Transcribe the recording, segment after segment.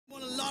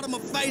out of my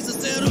face. I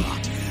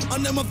said, I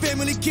know my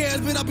family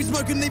cares, but I'll be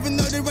smoking even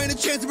though there ain't a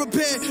chance to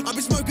repair. I'll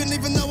be smoking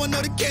even though I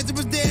know the cancer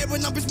was there.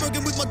 And I'll be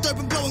smoking with my dope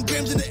and blowing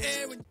grams in the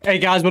air. Hey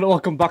guys,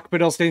 welcome back.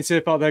 But I'll stay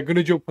safe out there.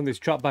 Gonna jump on this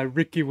track by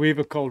RIKI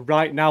WEAVER called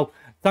Right Now.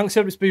 Thanks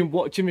everyone's been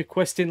watching,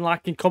 requesting,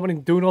 liking,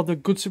 commenting, doing all the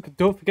good stuff.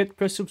 Don't forget to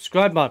press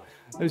subscribe, man.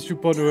 Let's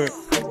jump onto it.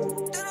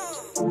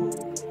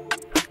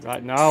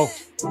 Right now.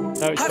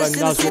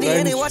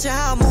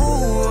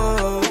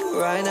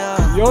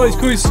 Yo, it's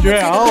coming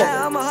straight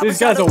out. These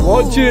guys are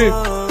watching.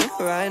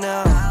 Right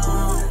now.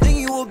 Think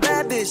you a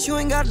bad bitch, you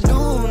ain't gotta do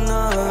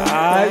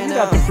nothing. You don't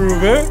have to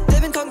prove it.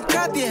 They've been talking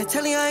crap, yeah,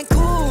 telling you I ain't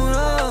cool.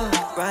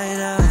 Right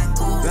now,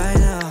 right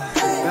now,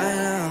 right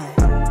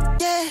now.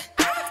 Yeah.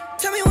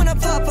 Tell me when I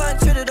pop and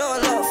treat it all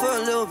up for a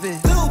little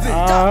bit. Tell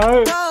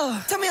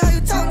me how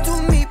you talk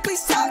to me,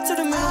 please talk to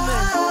the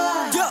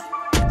middleman. Yo,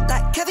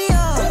 like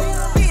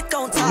caviar, beat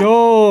don't talk.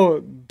 Yo,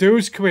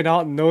 dude's coming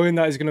out knowing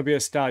that he's gonna be a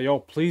star. Yo,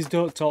 please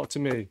don't talk to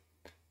me.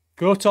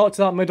 Go talk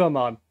to that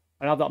middleman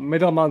and have that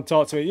middleman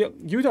talk to me.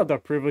 You don't have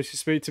that privilege to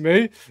speak to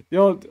me.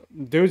 Yo,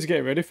 dude's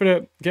getting ready for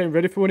it. Getting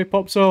ready for when he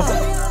pops off.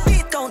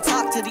 Don't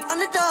talk to the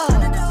underdog.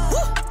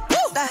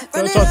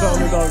 Don't talk to the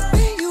underdog.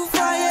 You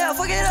fry, yeah,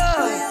 fuck it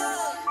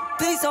up.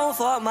 Please don't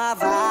fuck my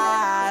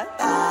vibe.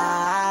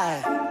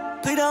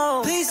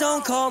 Please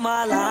don't call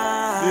my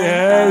line.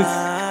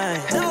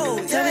 Yes. No,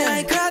 tell me I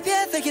ain't crap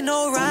yet, faking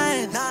no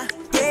rhymes.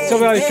 Tell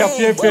me I ain't crap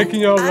yet,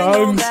 faking your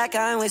rhymes.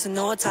 I ain't wasting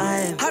no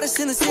time. Hottest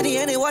in the city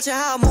and they watching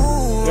how I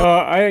move. Yo,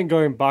 I ain't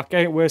going back.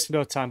 I ain't wasting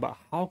no time. But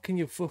how can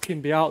you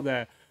fucking be out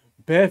there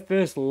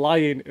barefaced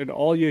lying in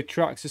all your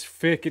tracks, just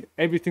faking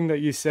everything that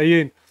you're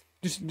saying,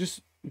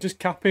 just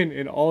capping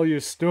in all your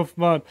stuff,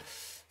 man?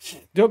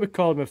 Don't be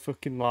calling me a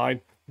fucking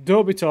line.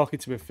 Don't be talking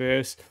to my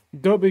face.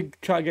 Don't be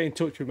trying to get in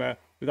touch with me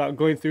without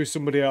going through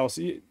somebody else.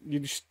 You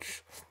just,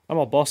 I'm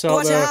a boss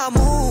out there. How I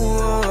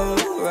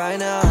move right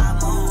now.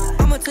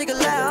 I'ma take a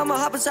lap. I'ma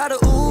hop inside the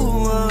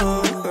ooh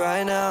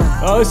right now.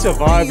 Oh, it's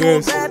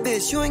survivors. You a bad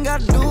bitch, you ain't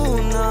gotta do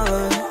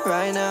nothing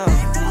right now.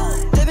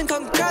 They've been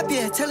talking crap,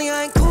 yeah, telling you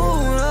I ain't cool.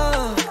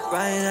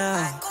 Right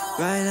now,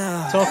 right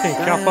now. Talking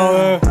crap out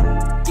there.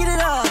 Get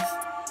it off.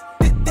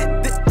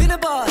 Been a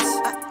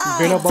boss.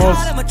 Been a boss.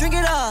 I'ma drink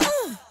it off.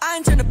 I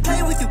ain't trying to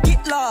play with you,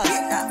 get lost.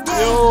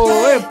 Yo,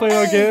 I ain't playing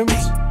no games.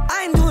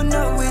 I ain't doing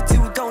nothing with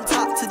you, don't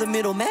talk to the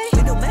middleman.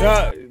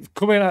 Yeah,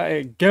 come in at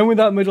it again with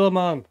that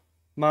middleman.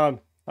 Man,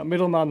 that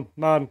middleman,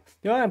 man.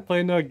 Yo, I ain't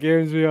playing no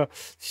games with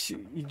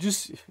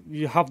you.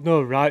 You have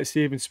no rights to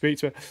even speak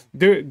to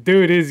me.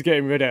 Dude is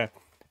getting ready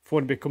for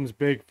when it becomes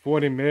big, for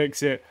when he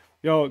makes it.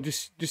 Yo,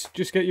 just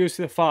get used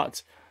to the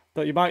fact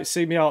that you might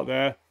see me out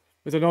there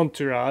with an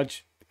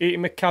entourage,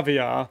 eating my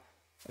caviar,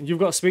 and you've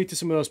got to speak to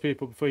some of those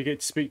people before you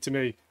get to speak to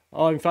me.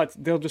 Or in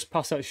fact, they'll just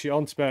pass that shit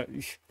on to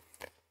me.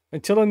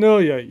 Until I know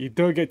you, you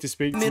don't get to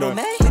speak to me.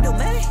 Middleman. I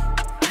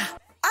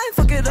ain't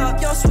fuck it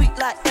up, you're sweet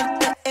like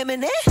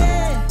M&A.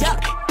 Yeah,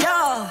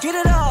 get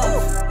it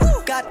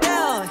off. Got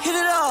down, hit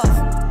it off.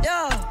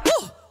 Yeah,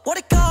 what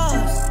it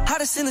costs.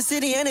 Hottest in the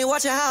city and they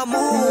watching how I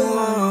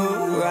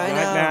move right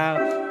now.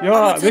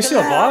 Yo, this is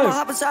a vibe.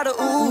 Hop inside the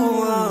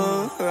ooh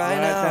right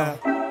now.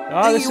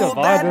 Oh, this is a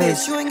vibe, man.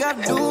 You ain't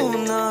gotta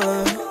do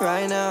nothing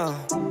right now.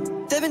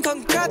 They've been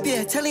talking crap,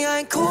 yeah, telling you I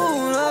ain't cool.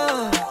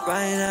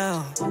 Right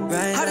now, right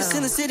now. Hottest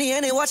in the city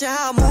and they watching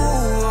how I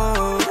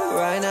move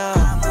right now.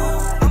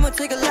 I'ma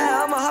take a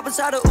lap, I'ma hop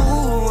inside the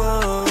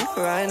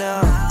ooh right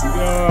now.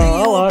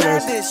 Yo, I like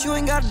this. Bitch, you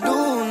ain't gotta do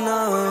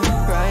nothing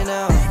right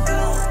now.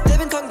 They've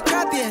been talking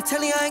crap, yeah,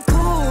 telling you I ain't cool.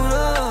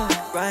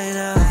 Right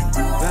now,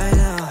 right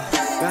now,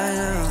 right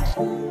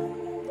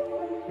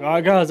now.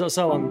 Right, guys, that's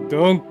how I'm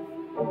done.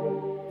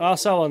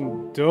 That's how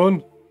I'm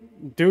done.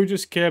 Dude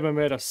just came and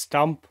made a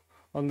stamp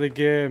on the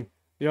game.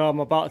 Yo, I'm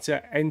about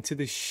to enter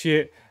this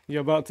shit.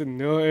 You're about to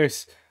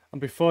notice.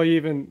 And before you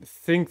even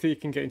think that you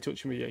can get in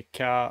touch with me, you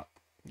can't.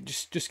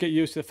 Just get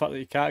used to the fact that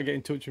you can't get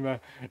in touch with me.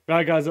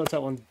 Right, guys, that's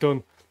that one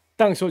done.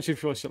 Thanks for watching.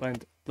 If you watched it,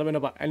 let me know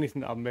about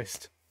anything that I've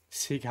missed.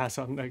 See you guys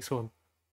on the next one.